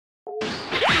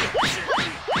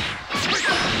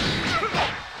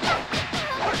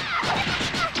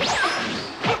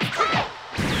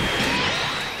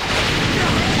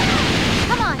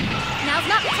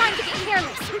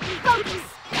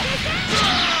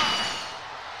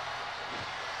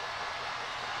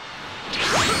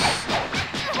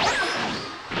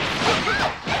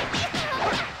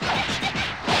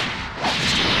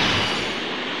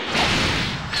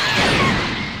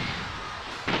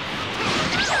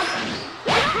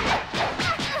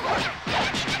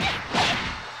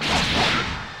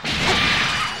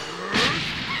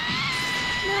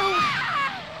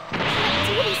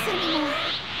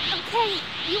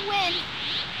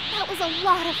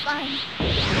of fun.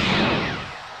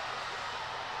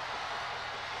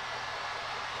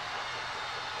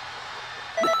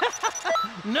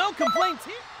 No complaints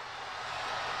here.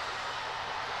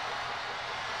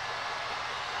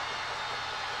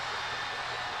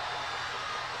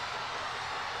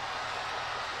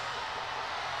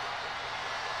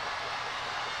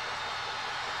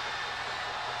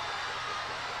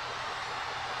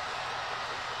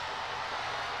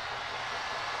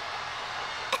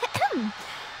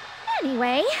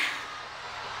 Anyway,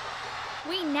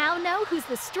 we now know who's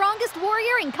the strongest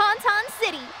warrior in Conton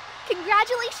City.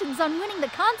 Congratulations on winning the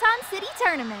Conton City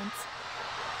tournament.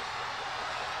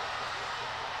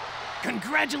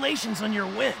 Congratulations on your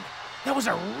win. That was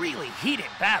a really heated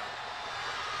battle.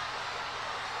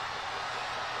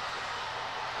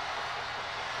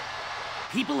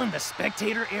 People in the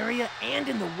spectator area and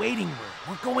in the waiting room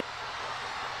were going...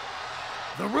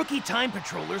 The rookie time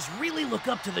patrollers really look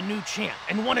up to the new champ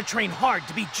and want to train hard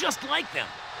to be just like them.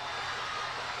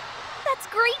 That's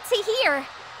great to hear.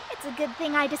 It's a good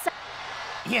thing I decided...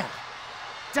 Yeah,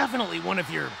 definitely one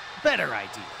of your better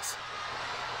ideas.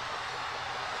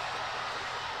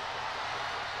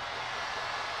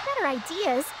 Better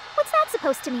ideas? What's that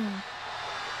supposed to mean?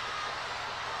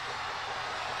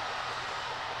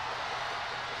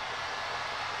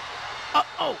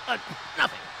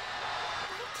 Nothing.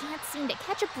 I can't seem to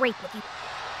catch a break with you.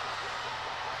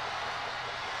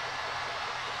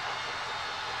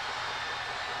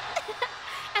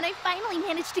 And I finally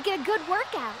managed to get a good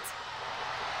workout.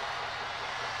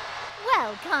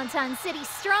 Well, Conton City's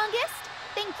strongest,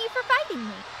 thank you for fighting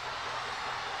me.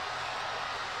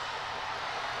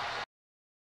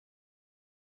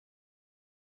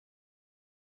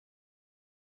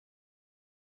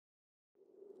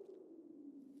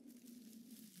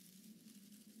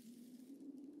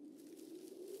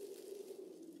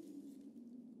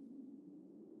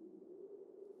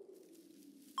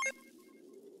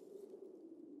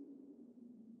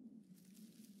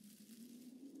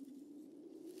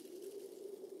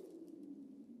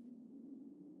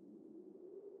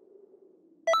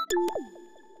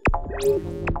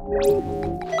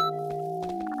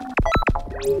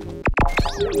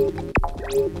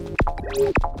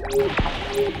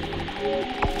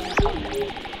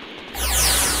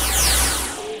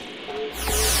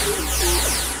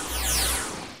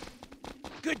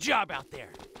 Good job out there.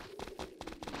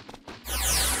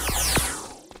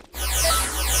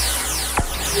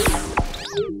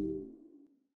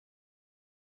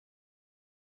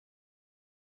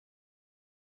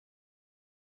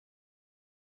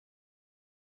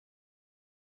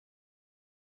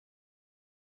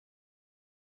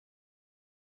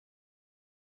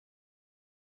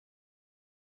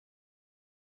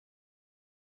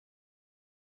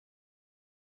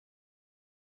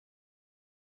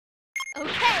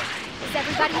 Okay, is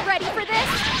everybody ready for this?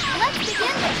 Let's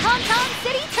begin the Conton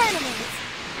City Tournament!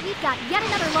 We've got yet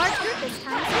another large group this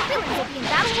time, so villains will be in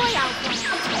Battle Royale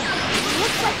format.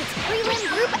 Looks like it's prelim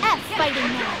Group F fighting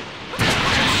now. There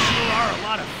sure are a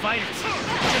lot of fighters here,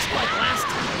 just like last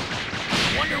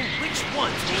time. Wonder which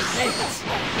ones will advance.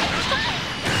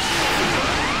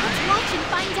 Let's watch and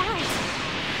find out.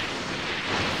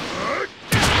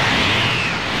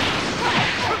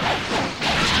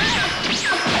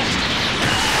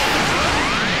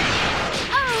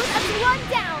 One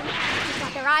down! They've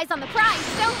got their eyes on the prize,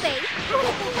 don't they? What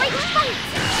a great fight!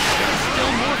 There's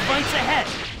still more fights ahead.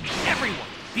 Everyone,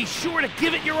 be sure to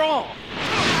give it your all.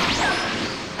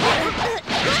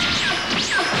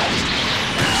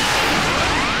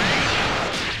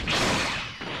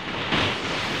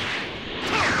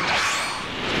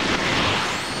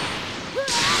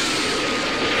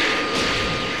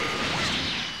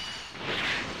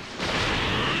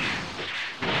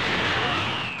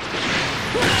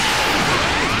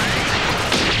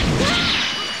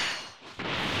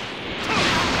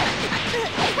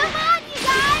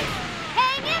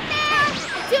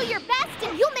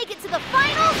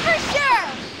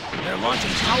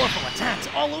 Launching powerful attacks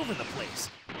all over the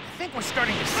place. I think we're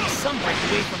starting to see some break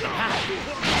away from the pack.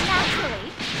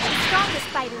 Naturally. The strongest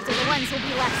fighters are the ones who'll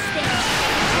be left standing.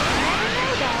 You never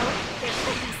know, though. There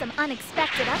could be some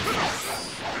unexpected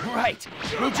upsets. Right.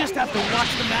 We'll just have to watch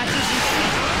the matches and see.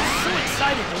 I'm so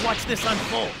excited to watch this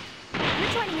unfold.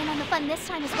 You're joining in on the fun this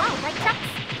time as well, right, Chucks?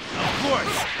 Of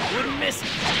course. Wouldn't miss it.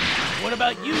 What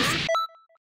about you, Z?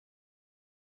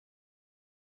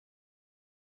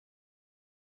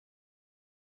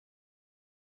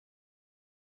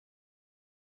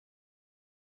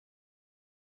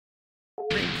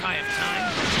 Kind of time.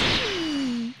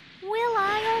 Will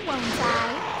I or won't I?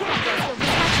 I guess you'll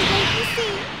just have to wait and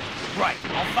see. Right,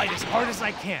 I'll fight as hard as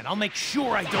I can. I'll make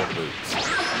sure I don't lose.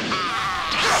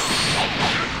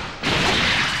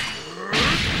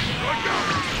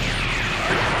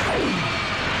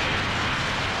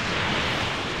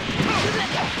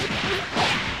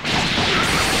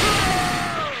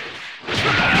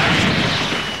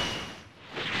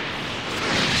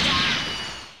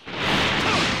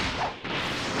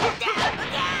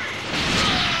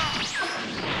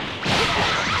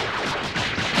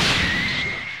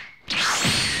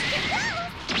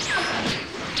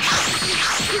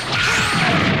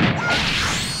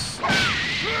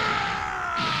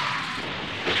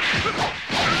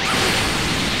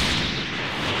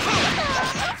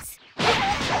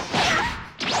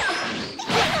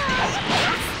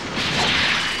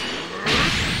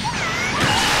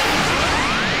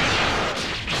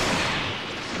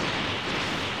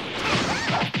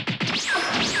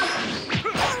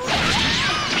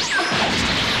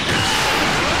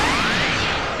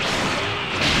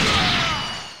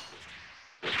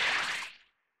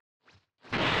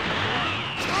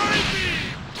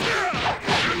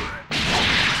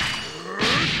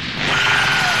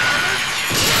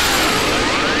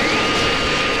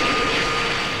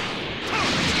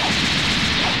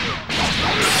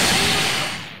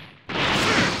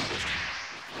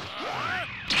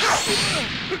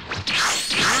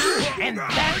 And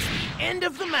that's the end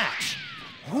of the match.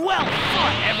 Well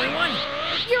fought, everyone!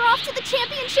 You're off to the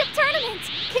championship tournament!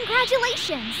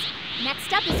 Congratulations!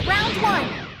 Next up is round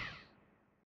 1.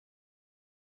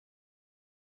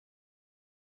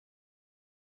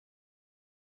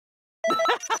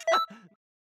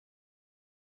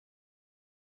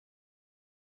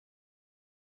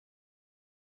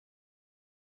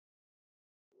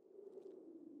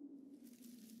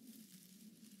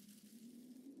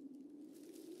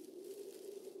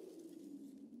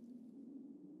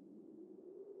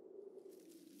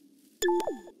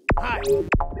 Hi.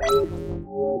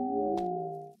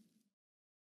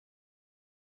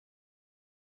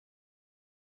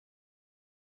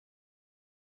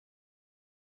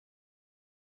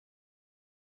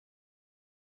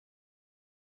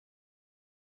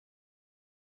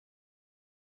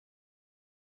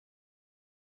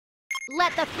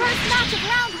 Let the first match of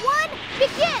round 1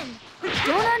 begin!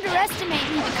 Don't underestimate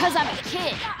me because I'm a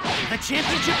kid. The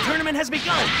championship tournament has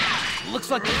begun. Looks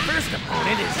like the first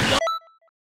opponent is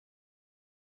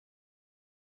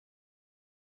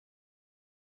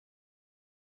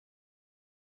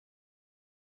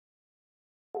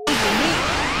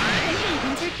When he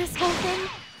entered this whole thing,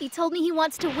 he told me he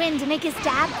wants to win to make his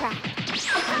dad proud. I just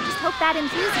hope that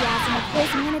enthusiasm of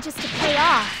his manages to pay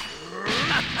off.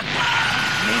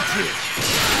 Me too.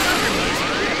 He's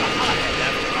a bit of a hothead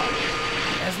after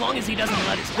all. As long as he doesn't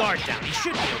let his guard down, he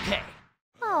should be okay.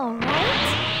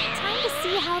 Alright, time to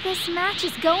see how this match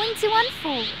is going to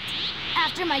unfold.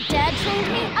 After my dad trained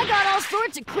me, I got all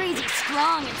sorts of crazy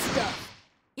strong and stuff.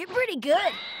 You're pretty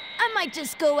good. I might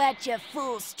just go at you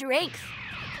full strength.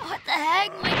 What the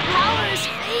heck? My power is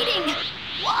fading.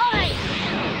 Why?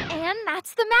 And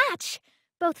that's the match.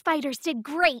 Both fighters did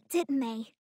great, didn't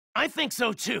they? I think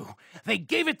so too. They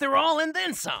gave it their all and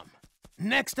then some.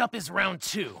 Next up is round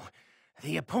 2.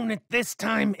 The opponent this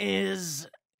time is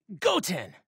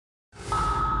Conton.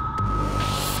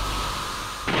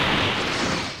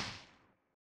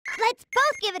 Let's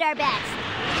both give it our best.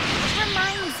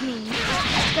 Reminds me,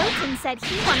 Conton said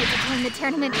he wanted to join the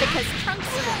tournament because Trunks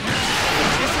won.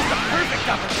 This is the perfect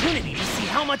opportunity to see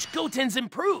how much Conton's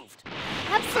improved.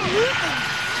 Absolutely.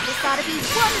 This ought to be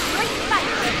one great fight.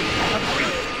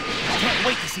 Agreed. I can't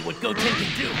wait to see what Conton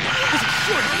can do. This is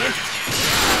sure to be interesting.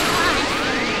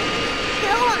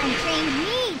 Go on, train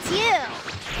me too.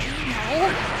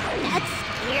 No, that's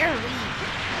scary.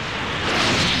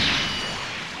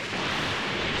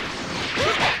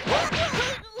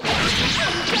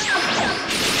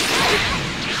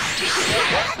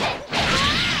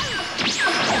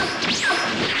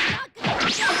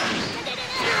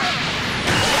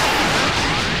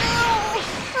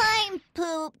 I'm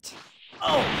pooped.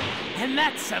 Oh, and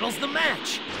that settles the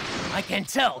match. I can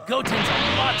tell Conton's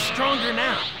a lot stronger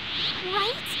now.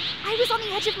 Right? I was on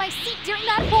the edge of my seat during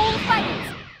that whole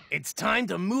fight. It's time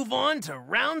to move on to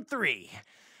round 3.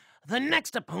 The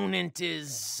next opponent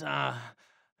is,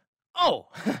 oh,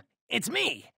 it's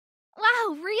me.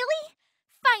 Wow, really?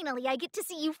 Finally, I get to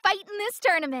see you fight in this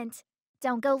tournament.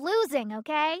 Don't go losing,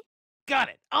 okay? Got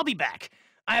it. I'll be back.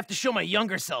 I have to show my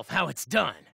younger self how it's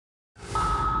done.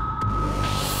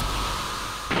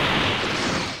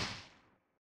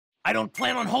 I don't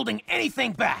plan on holding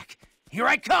anything back. Here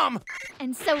I come!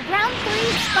 And so round 3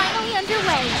 is finally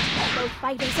underway. Both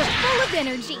fighters are full of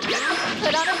energy.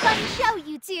 Put on a fun show,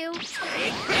 you two.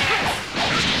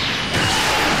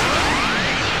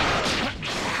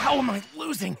 How am I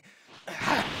losing?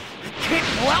 I can't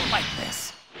go out like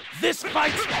this. This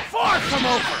fight's far from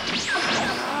over.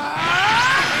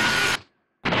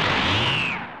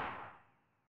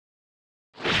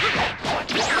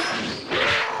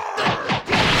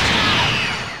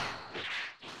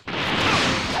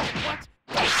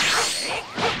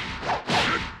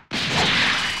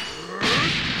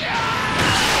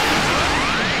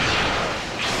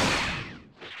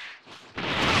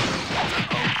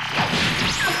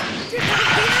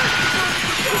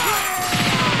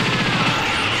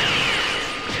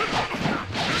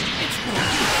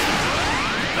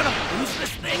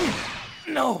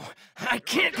 No, I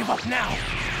can't give up now.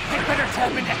 I better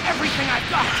tap into everything I've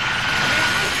got.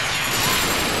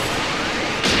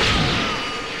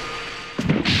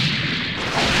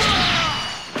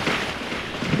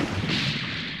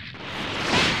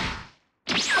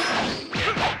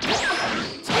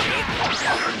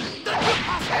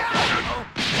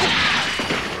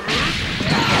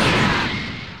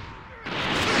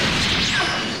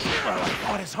 Well, I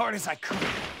fought as hard as I could.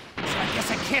 So I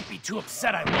guess I can't be too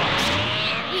upset I lost.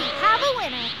 We have a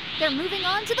winner. They're moving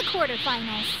on to the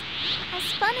quarterfinals.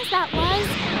 As fun as that was,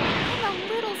 I'm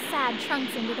a little sad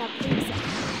Trunks ended up losing.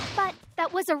 But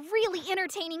that was a really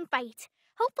entertaining fight.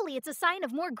 Hopefully it's a sign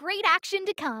of more great action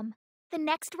to come. The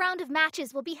next round of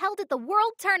matches will be held at the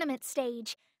World Tournament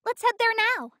stage. Let's head there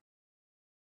now.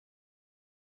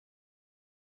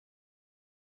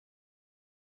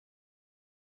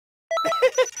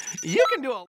 You can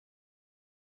do a...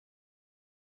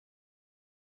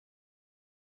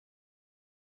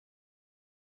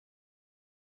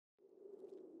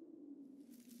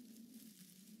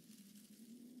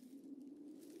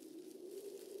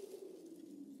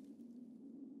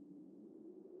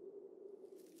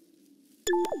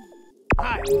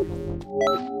 Hi.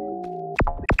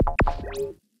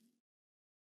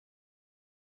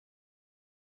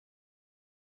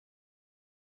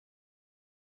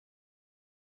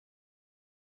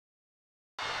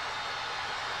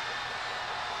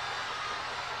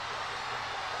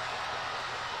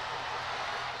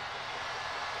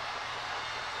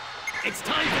 It's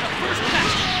time for the first match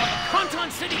of the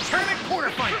Conton City Tournament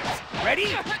quarterfinals.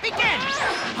 Ready? Begin!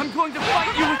 I'm going to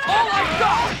fight you with all I've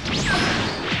got!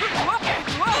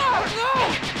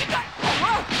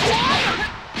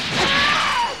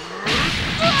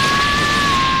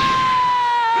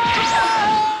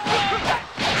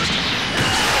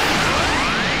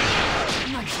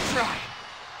 Nice try.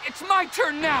 It's my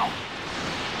turn now!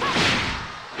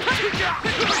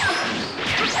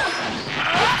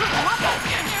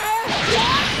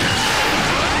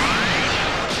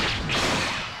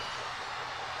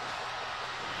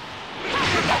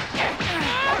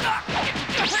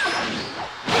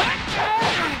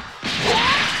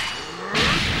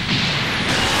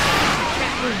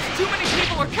 Too many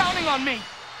people are counting on me!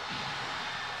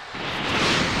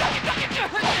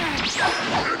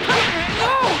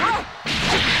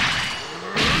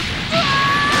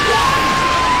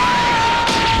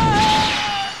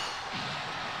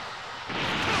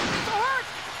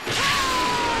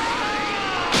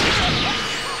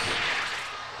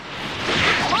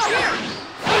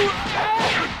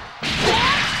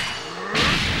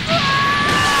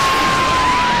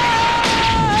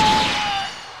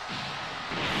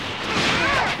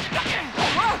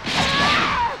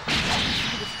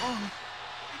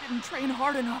 Train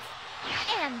hard enough.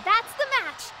 And that's the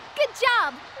match. Good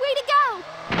job. Way to go.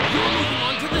 You're moving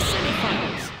on to the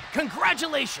semifinals.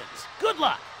 Congratulations. Good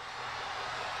luck.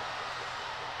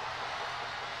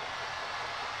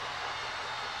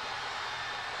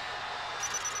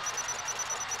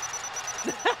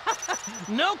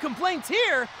 No complaints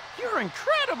here. You're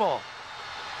incredible.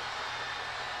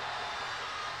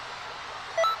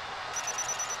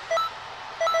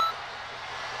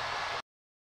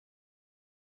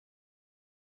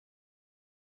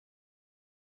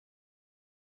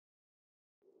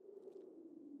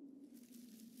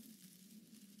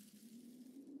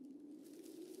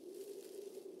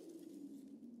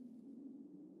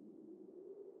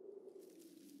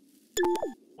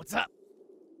 What's up?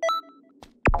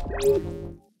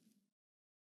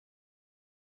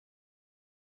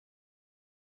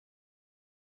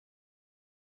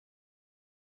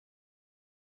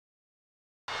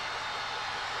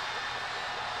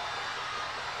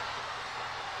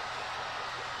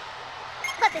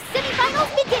 Let the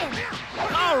semifinals begin.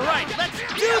 All right, let's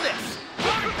do this.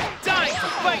 I'm dying to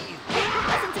fight you.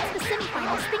 Since it's the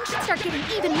semifinals, things should start getting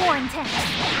even more intense.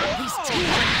 These two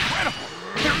are incredible.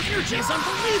 Their energy is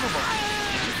unbelievable.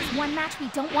 This is one match we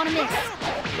don't want to miss.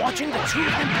 Watching the two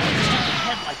of them play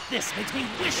head-to-head like this makes me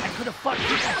wish I could have fought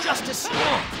people just as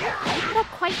strong. You put up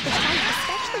quite the fight,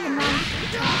 especially in round 3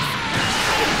 times.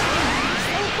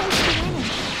 So close to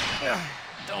winning.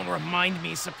 Don't remind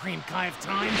me, Supreme Kai of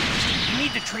Time. You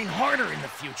need to train harder in the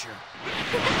future.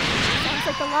 Sounds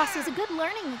like the loss was a good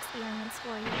learning experience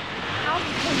for you. I'll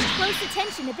be paying close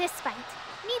attention to this fight.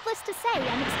 Needless to say,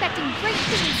 I'm expecting great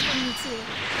things from you two.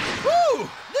 Woo!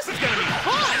 This is gonna be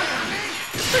fun!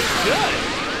 It's pretty good!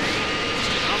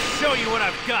 I'll show you what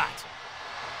I've got!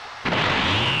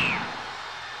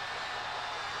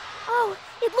 Oh,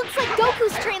 it looks like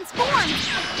Goku's transformed!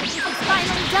 He's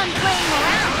finally done playing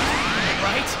around!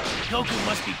 Right? Goku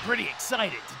must be pretty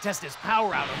excited to test his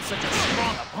power out on such a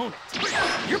strong opponent.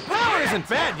 Your power isn't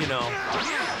bad, you know.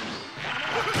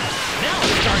 Now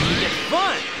it's starting to get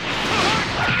fun!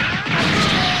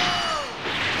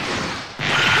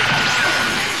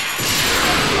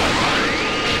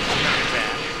 Not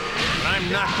bad, but I'm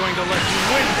not going to let you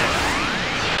win this!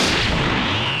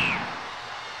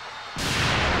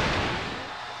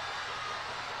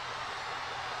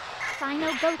 I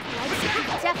know Goku likes it. He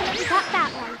definitely got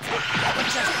that right. But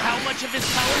just how much of his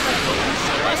power will Goku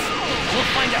show us? We'll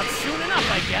find out soon enough,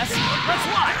 I guess. Let's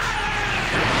watch!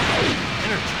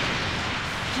 Energy.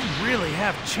 You really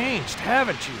have changed,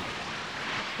 haven't you?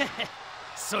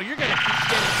 So you're gonna keep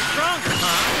getting stronger,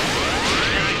 huh?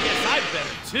 And I guess I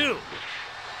better too.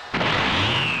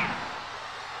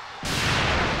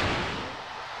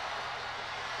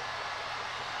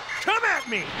 Come at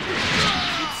me!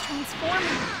 Keeps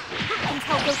transforming. I can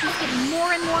tell Goku's getting more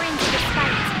and more into this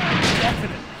fight.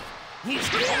 Definitely. He's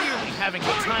clearly having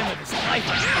the time of his life.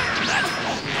 That's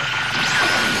for sure.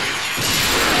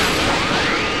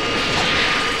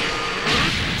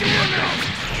 Damn it!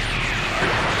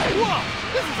 Whoa!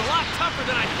 This is a lot tougher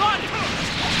than I thought it was!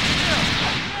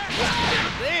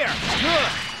 There!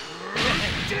 Good!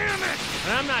 Damn it!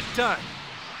 And I'm not done.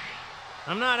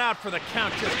 I'm not out for the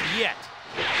count just yet.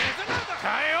 There's another!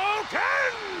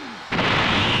 Kaioken!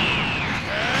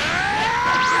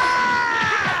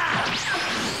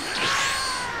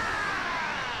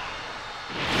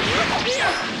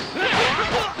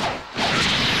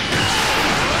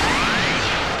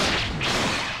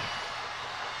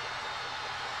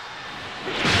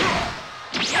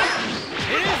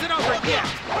 It isn't over yet!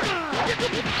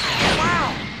 Wow!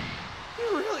 You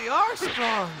really are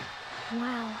strong!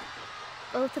 Wow.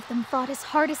 Both of them fought as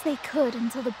hard as they could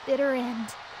until the bitter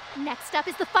end. Next up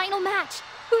is the final match.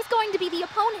 Who's going to be the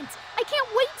opponent? I can't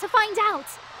wait to find out.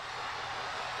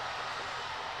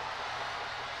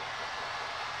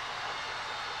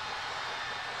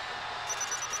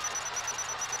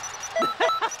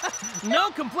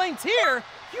 No complaints here!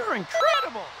 You're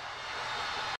incredible!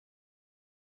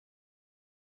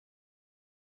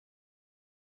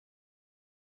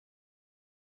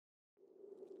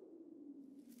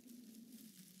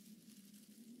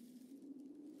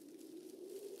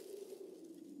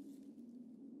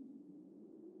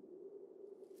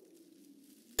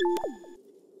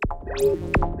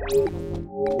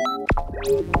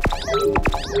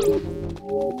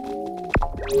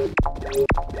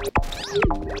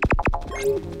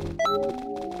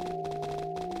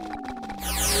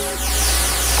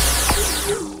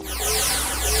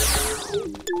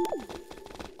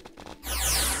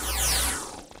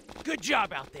 Good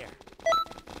job out there.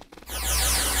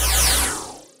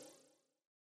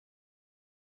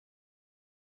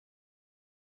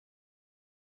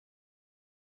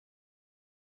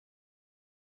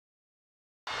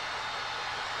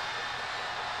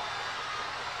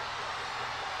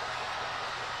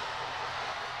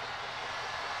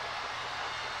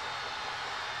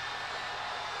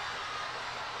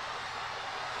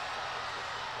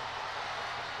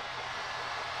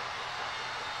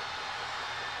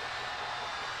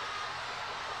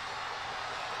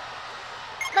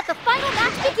 Let the final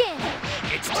match begin!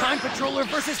 It's Time Patroller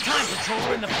versus Time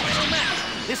Patroller in the final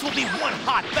match. This will be one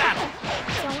hot battle.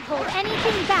 Don't hold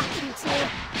anything back, you two.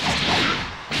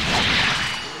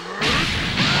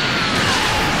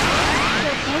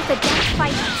 They're both adept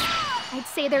fighters. I'd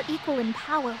say they're equal in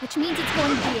power, which means it's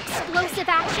going to be explosive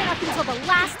action up until the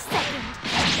last second.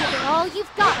 Give it all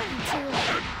you've got, you two.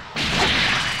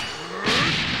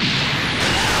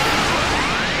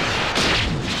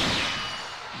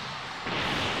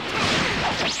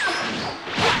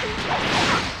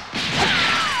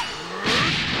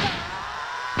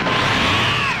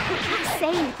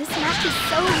 This match is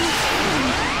so routine.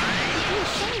 It'd be a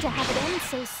shame to have it end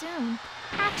so soon.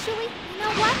 Actually, you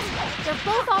know what? They're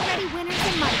both already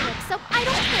winners in my book, so I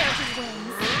don't care who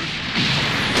wins.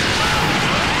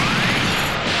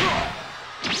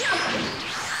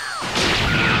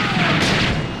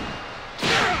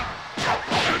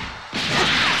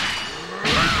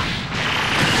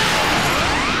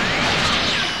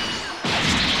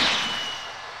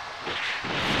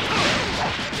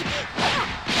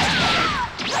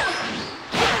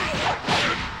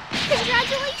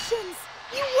 Congratulations!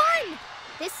 You won!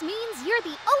 This means you're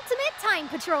the ultimate time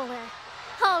patroller.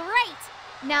 All right,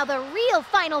 now the real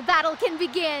final battle can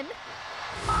begin.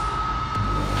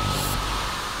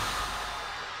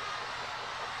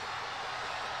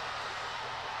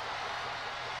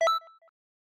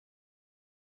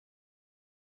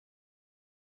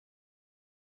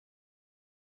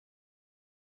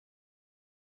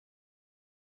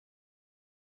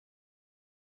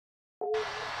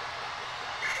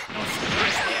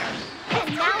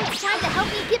 And now it's time to help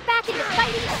me get back into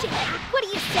fighting shape. What do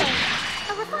you say?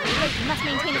 A refined lady must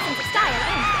maintain a sense of style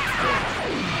and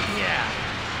grace. Yeah.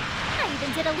 I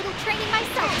even did a little training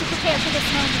myself to prepare for this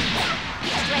moment.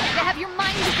 Get ready to have your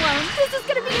mind blown. This is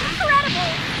gonna be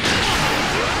incredible.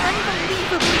 You're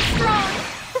unbelievably strong.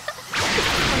 This is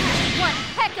going to be one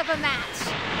heck of a match.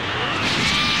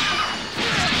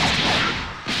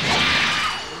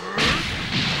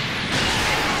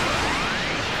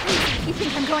 You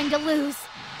think I'm going to lose?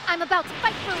 I'm about to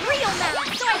fight for real now,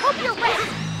 so I hope you're ready.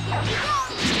 Here we go.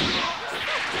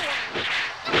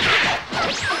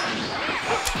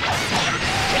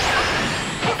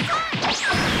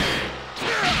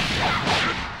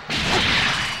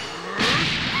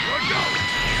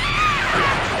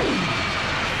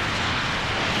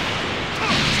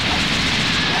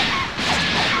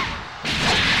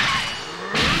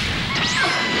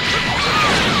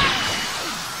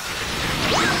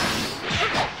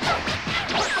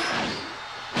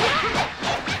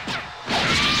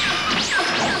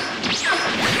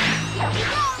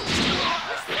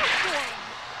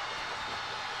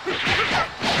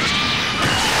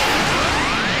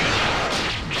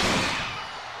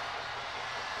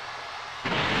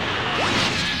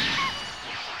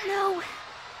 No,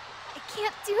 I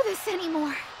can't do this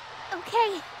anymore.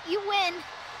 Okay, you win.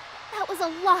 That was a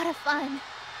lot of fun.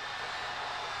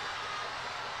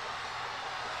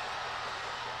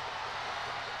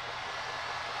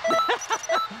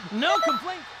 No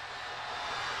complaint.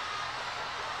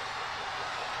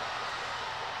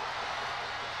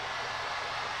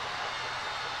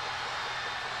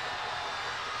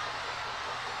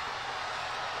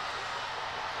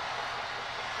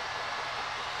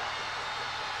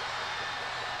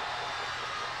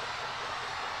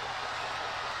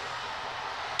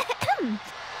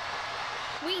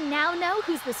 We now know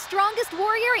who's the strongest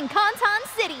warrior in Conton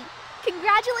City.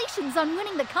 Congratulations on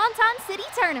winning the Conton City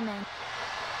tournament.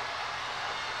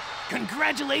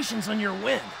 Congratulations on your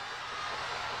win.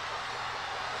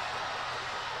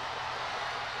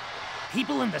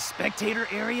 People in the spectator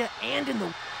area and in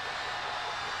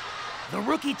the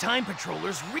rookie time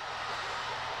patrollers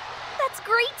That's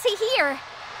great to hear.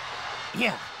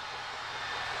 Yeah.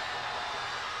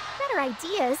 Better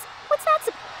ideas? What's that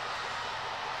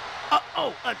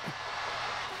I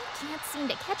can't seem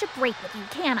to catch a break with you,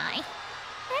 can I?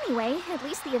 Anyway, at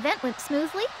least the event went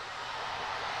smoothly.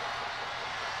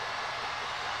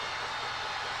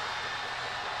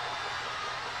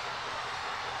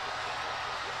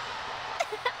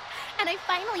 And I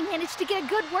finally managed to get a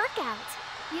good workout.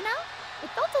 You know, it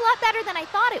felt a lot better than I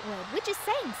thought it would, which is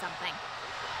saying something.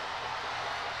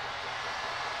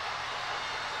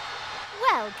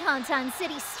 Well, Conton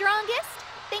City's strongest,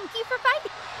 thank you for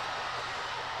fighting.